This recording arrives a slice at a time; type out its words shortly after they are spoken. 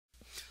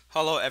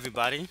Hello,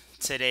 everybody.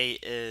 Today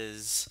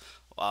is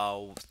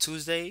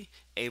Tuesday,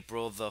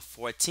 April the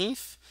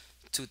 14th,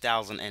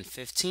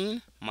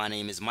 2015. My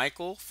name is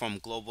Michael from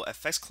Global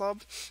FX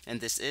Club, and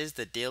this is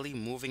the daily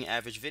moving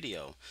average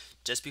video.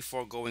 Just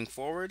before going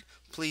forward,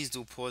 please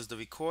do pause the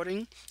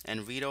recording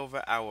and read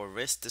over our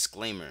risk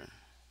disclaimer.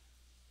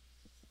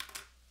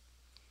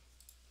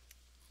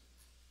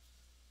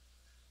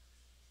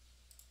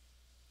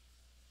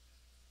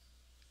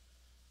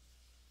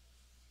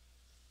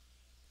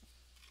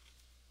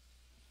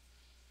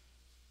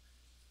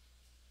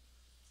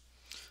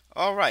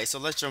 All right, so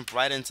let's jump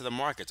right into the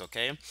markets,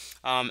 okay?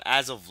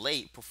 As of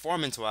late,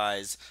 performance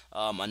wise,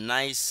 a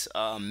nice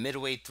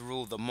midway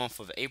through the month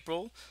of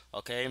April,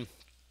 okay?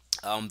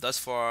 Thus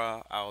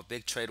far, our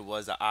big trade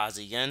was the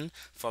Aussie yen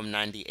from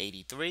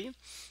 90.83.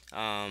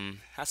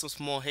 Had some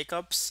small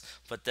hiccups,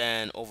 but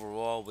then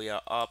overall we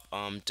are up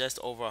just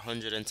over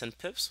 110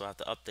 pips. So I have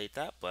to update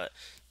that, but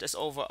just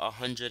over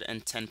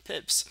 110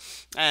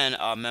 pips. And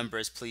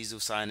members, please do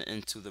sign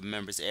into the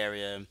members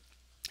area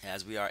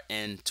as we are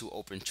in two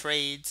open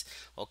trades.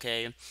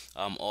 Okay,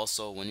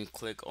 also when you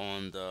click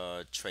on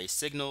the trade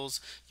signals,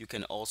 you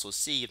can also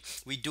see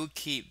we do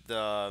keep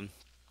the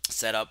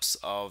setups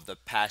of the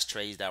past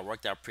trades that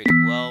worked out pretty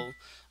well.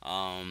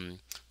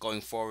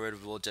 Going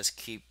forward, we'll just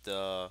keep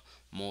the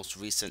most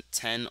recent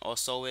 10 or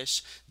so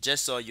ish,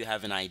 just so you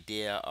have an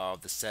idea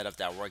of the setup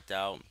that worked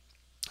out,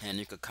 and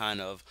you could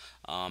kind of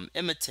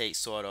imitate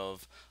sort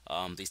of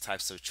these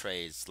types of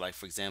trades. Like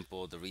for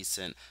example, the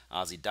recent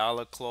Aussie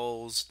dollar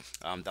close,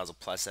 that was a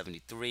plus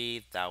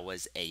 73. That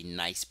was a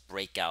nice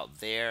breakout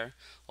there.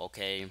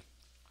 Okay,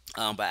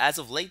 but as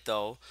of late,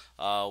 though,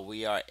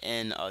 we are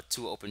in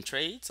two open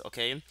trades.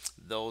 Okay,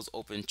 those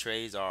open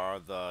trades are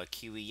the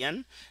Kiwi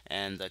yen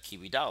and the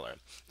Kiwi dollar.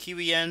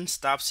 Kiwi yen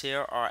stops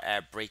here are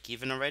at break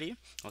even already.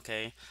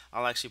 Okay,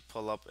 I'll actually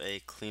pull up a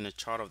cleaner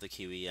chart of the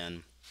Kiwi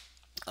yen.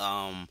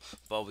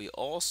 But we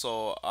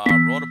also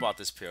wrote about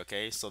this pair,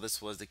 okay? So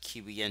this was the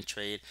Kiwi yen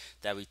trade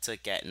that we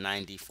took at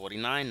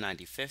 90.49,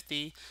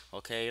 90.50,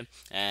 okay?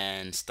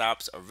 And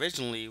stops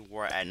originally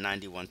were at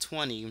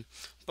 91.20,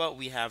 but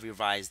we have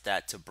revised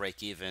that to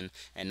break even,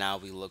 and now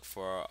we look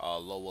for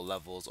lower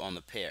levels on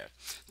the pair.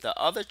 The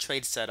other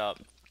trade setup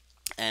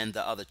and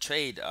the other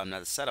trade,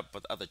 not the setup,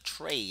 but the other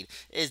trade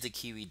is the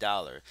Kiwi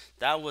dollar.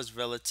 That was that's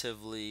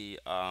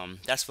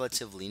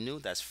relatively new.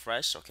 That's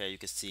fresh. Okay, you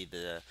can see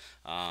the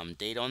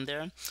date on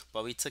there.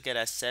 But we took it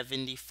at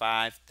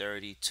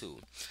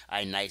 75.32.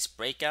 A nice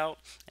breakout,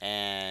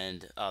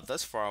 and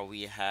thus far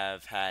we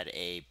have had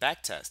a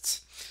back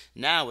test.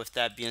 Now, with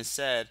that being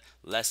said,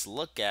 let's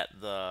look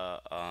at the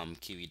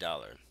Kiwi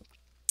dollar.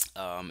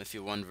 If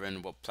you're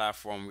wondering what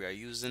platform we are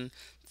using,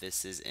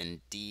 this is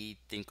indeed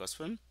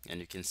Thinkorswim, and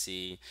you can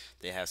see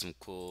they have some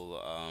cool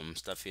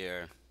stuff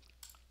here.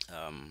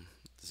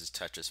 This is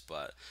Tetris,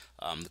 but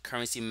the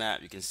currency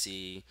map, you can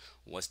see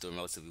what's doing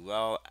relatively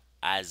well.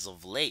 As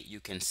of late,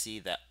 you can see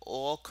that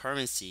all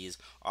currencies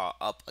are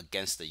up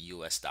against the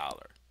US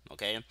dollar.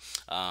 Okay,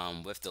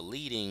 with the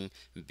leading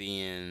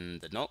being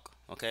the NOK,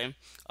 okay,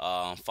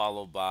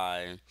 followed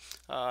by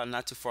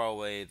not too far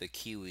away the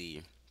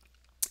Kiwi,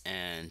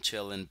 and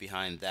chilling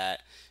behind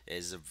that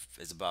is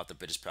about the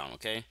British pound.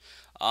 Okay.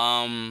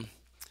 Um,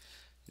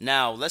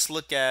 Now let's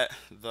look at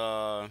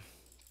the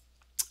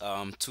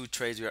two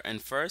trades we are in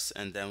first,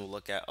 and then we'll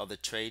look at other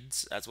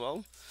trades as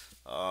well.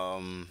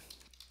 Um,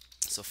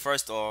 so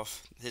first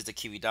off, here's the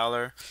Kiwi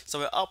dollar. So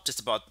we're up just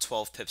about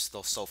 12 pips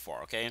though so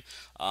far. Okay.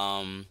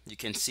 You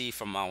can see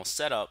from our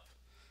setup.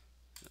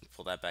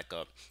 Pull that back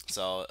up.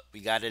 So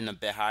we got in a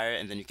bit higher,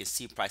 and then you can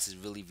see prices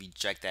really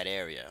reject that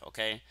area.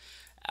 Okay.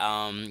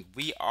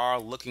 We are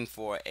looking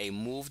for a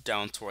move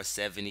down towards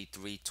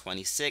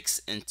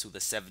 73.26 into the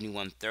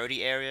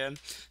 71.30 area.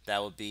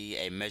 That would be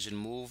a measured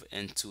move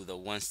into the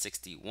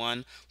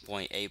 161.8%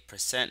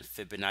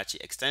 Fibonacci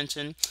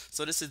extension.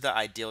 So this is the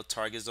ideal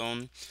target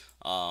zone.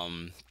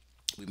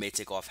 We may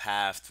take off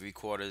half, three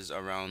quarters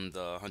around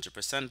the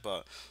 100%,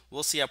 but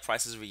we'll see how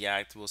prices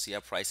react. We'll see how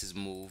prices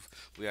move.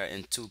 We are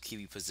in two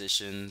Kiwi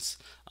positions.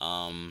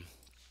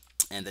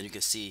 And then you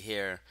can see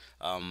here,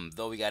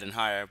 though we got in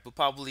higher, we'll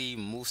probably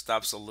move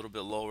stops a little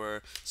bit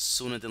lower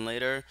sooner than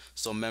later.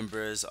 So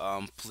members,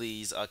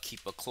 please keep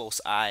a close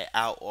eye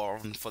out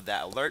on for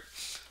that alert.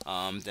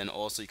 Then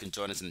also you can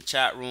join us in the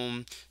chat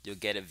room. You'll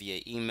get it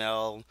via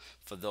email.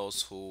 For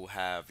those who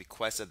have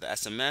requested the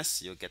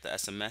SMS, you'll get the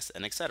SMS,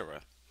 and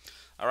etc.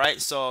 All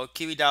right, so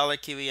Kiwi dollar,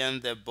 Kiwi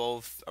yen, they're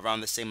both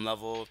around the same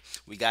level.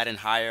 We got in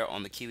higher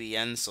on the Kiwi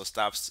yen, so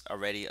stops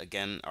already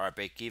again are at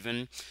break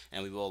even,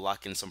 and we will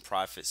lock in some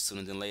profits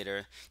sooner than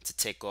later to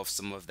take off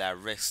some of that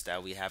risk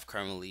that we have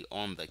currently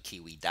on the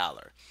Kiwi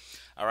dollar.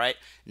 All right,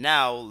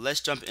 now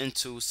let's jump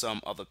into some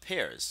other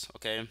pairs,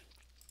 okay?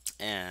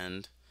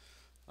 And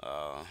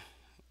uh,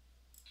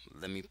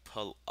 let me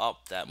pull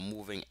up that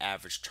moving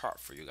average chart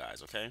for you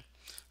guys, okay?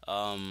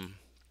 Um,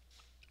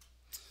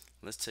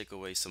 let's take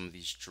away some of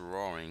these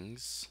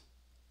drawings.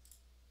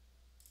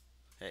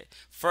 Okay.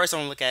 First, I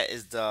want to look at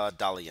is the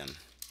dollar yen.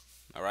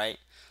 All right,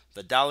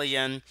 the dollar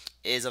yen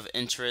is of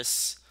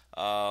interest.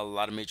 A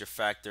lot of major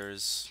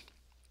factors.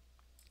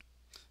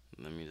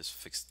 Let me just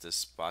fix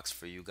this box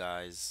for you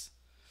guys.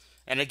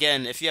 And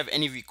again, if you have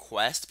any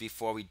requests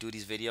before we do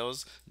these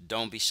videos,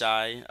 don't be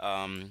shy.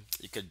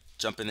 You could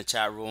jump in the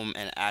chat room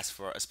and ask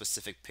for a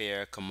specific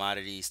pair,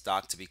 commodity,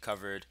 stock to be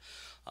covered.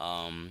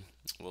 Um,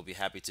 we'll be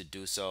happy to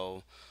do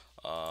so.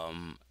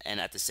 And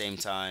at the same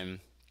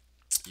time,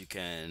 you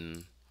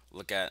can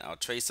look at our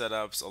trade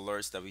setups,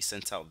 alerts that we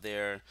sent out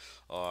there,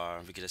 or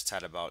we could just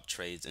chat about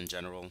trades in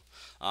general.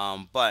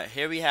 But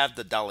here we have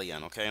the dollar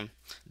yen, okay?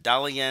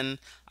 Dollar yen,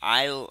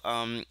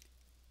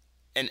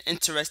 an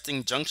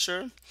interesting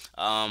juncture.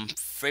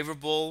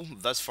 Favorable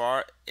thus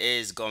far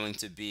is going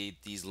to be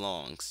these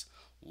longs.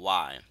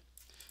 Why?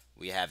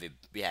 We had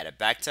a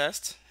back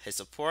test, hit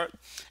support,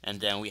 and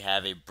then we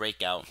have a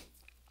breakout,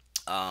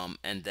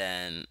 and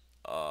then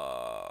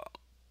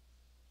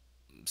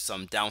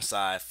some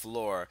downside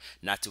floor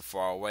not too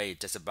far away,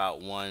 just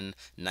about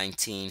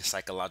 119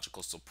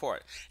 psychological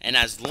support. And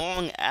as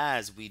long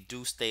as we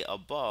do stay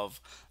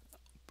above,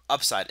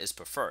 upside is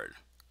preferred.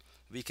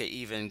 We could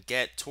even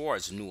get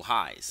towards new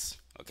highs.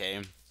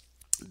 Okay,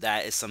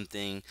 that is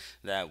something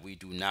that we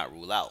do not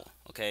rule out.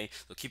 Okay,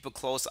 so keep a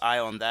close eye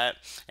on that.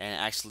 And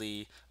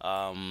actually,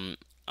 I'll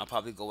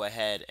probably go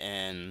ahead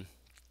and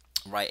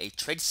write a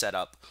trade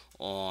setup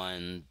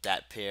on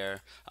that pair.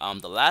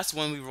 The last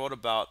one we wrote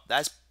about,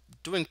 that's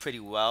doing pretty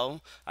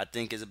well. I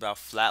think is about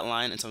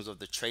flatline in terms of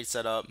the trade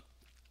setup.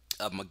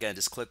 Again,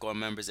 just click on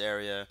members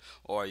area,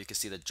 or you can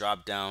see the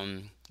drop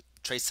down.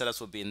 Trade setups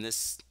will be in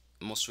this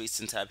most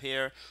recent tab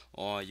here,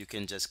 or you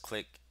can just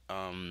click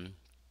on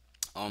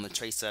the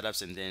trade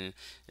setups, and then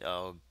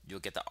you'll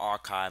get the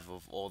archive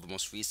of all the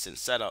most recent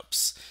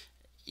setups,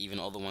 even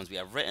all the ones we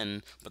have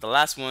written. But the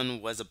last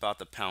one was about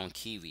the pound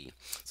kiwi,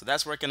 so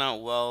that's working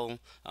out well.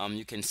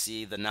 You can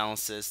see the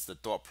analysis, the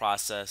thought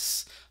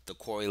process, the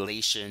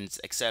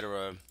correlations,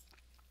 etc.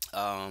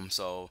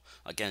 So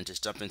again,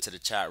 just jump into the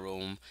chat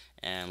room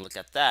and look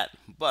at that.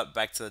 But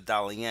back to the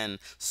dollar yen,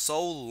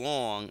 so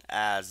long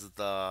as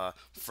the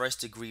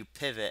first degree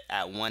pivot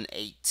at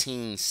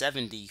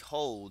 118.70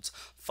 holds,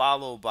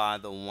 followed by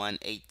the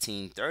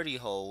 118.30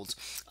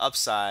 holds,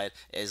 upside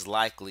is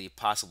likely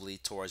possibly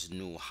towards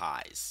new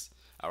highs.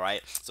 All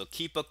right, so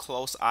keep a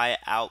close eye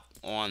out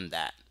on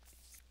that.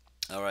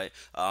 All right,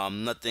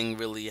 nothing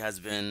really has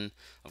been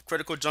of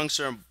critical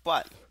juncture,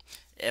 but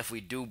if we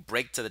do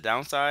break to the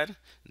downside,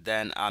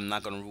 then I'm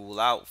not going to rule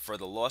out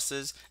further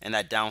losses, and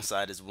that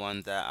downside is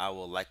one that I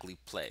will likely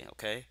play.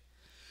 Okay.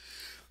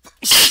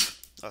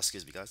 Oh,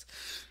 excuse me, guys.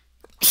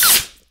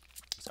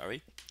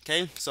 Sorry.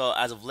 Okay. So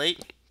as of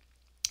late,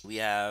 we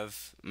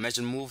have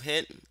measured move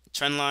hit,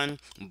 trend line,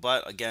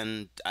 but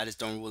again, I just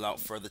don't rule out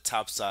further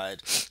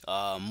topside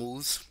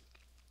moves.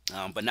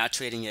 But not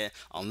trading it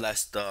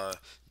unless the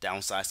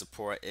downside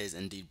support is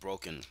indeed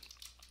broken.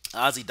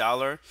 Aussie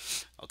dollar,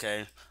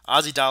 okay.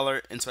 Aussie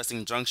dollar,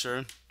 interesting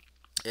juncture.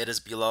 It is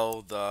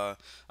below the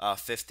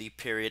 50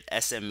 period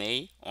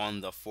SMA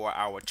on the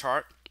 4-hour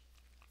chart,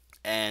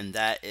 and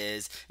that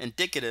is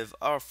indicative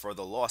of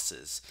further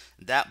losses.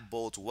 That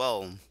bodes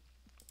well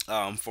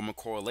from a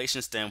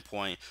correlation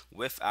standpoint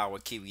with our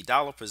Kiwi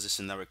dollar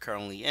position that we're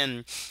currently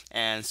in,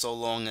 and so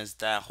long as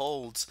that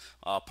holds,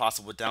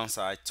 possible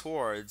downside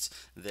towards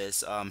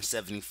this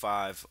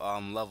 75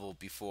 level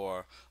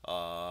before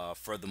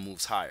further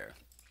moves higher.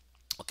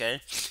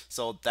 Okay,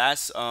 so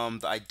that's the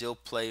ideal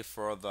play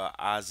for the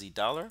Aussie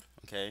dollar.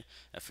 Okay,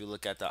 if you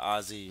look at the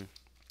Aussie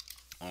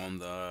on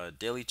the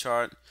daily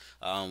chart,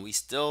 we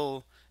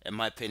still, in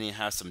my opinion,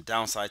 have some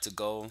downside to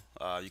go.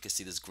 You can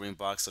see this green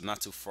box, so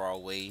not too far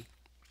away.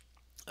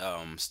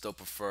 Still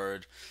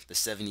preferred the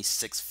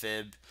 76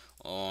 fib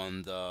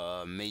on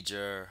the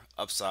major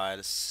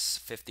upside,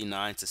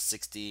 59 to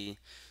 60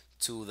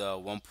 to the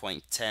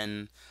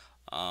 1.10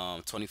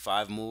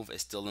 25 move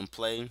is still in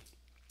play.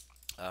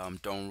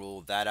 Don't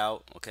rule that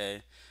out.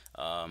 Okay,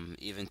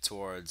 even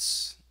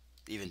towards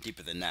even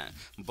deeper than that.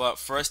 But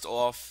first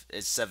off,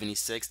 it's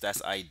 76.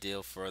 That's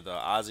ideal for the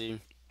Aussie.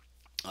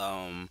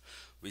 Um,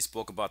 we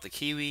spoke about the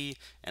Kiwi,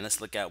 and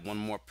let's look at one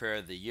more pair,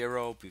 the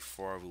Euro,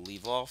 before we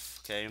leave off.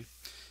 Okay,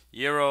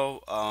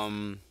 Euro.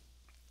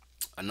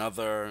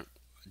 Another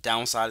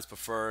downside is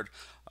preferred.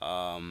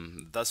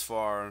 Thus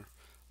far,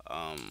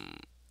 um,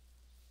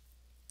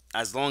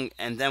 as long,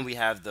 and then we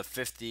have the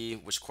 50,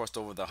 which crossed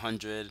over the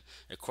 100.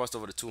 It crossed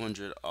over the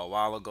 200 a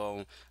while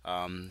ago.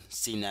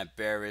 Seen that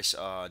bearish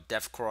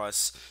death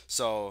cross.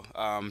 So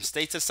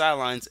stay to the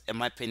sidelines, in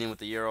my opinion, with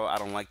the euro. I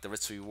don't like the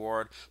risk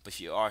reward, but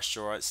if you are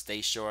short,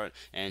 stay short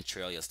and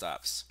trail your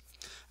stops.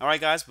 All right,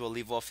 guys, we'll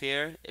leave off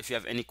here. If you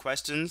have any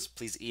questions,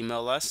 please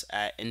email us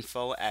at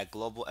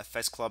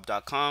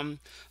info@globalfxclub.com.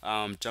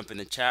 Jump in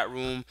the chat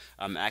room,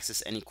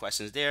 access any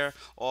questions there,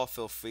 or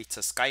feel free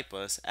to Skype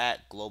us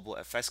at Global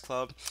FX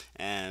Club,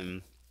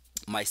 and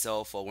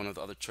myself or one of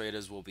the other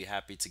traders will be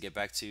happy to get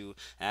back to you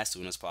as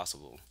soon as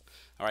possible.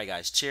 All right,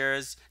 guys,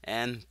 cheers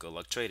and good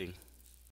luck trading.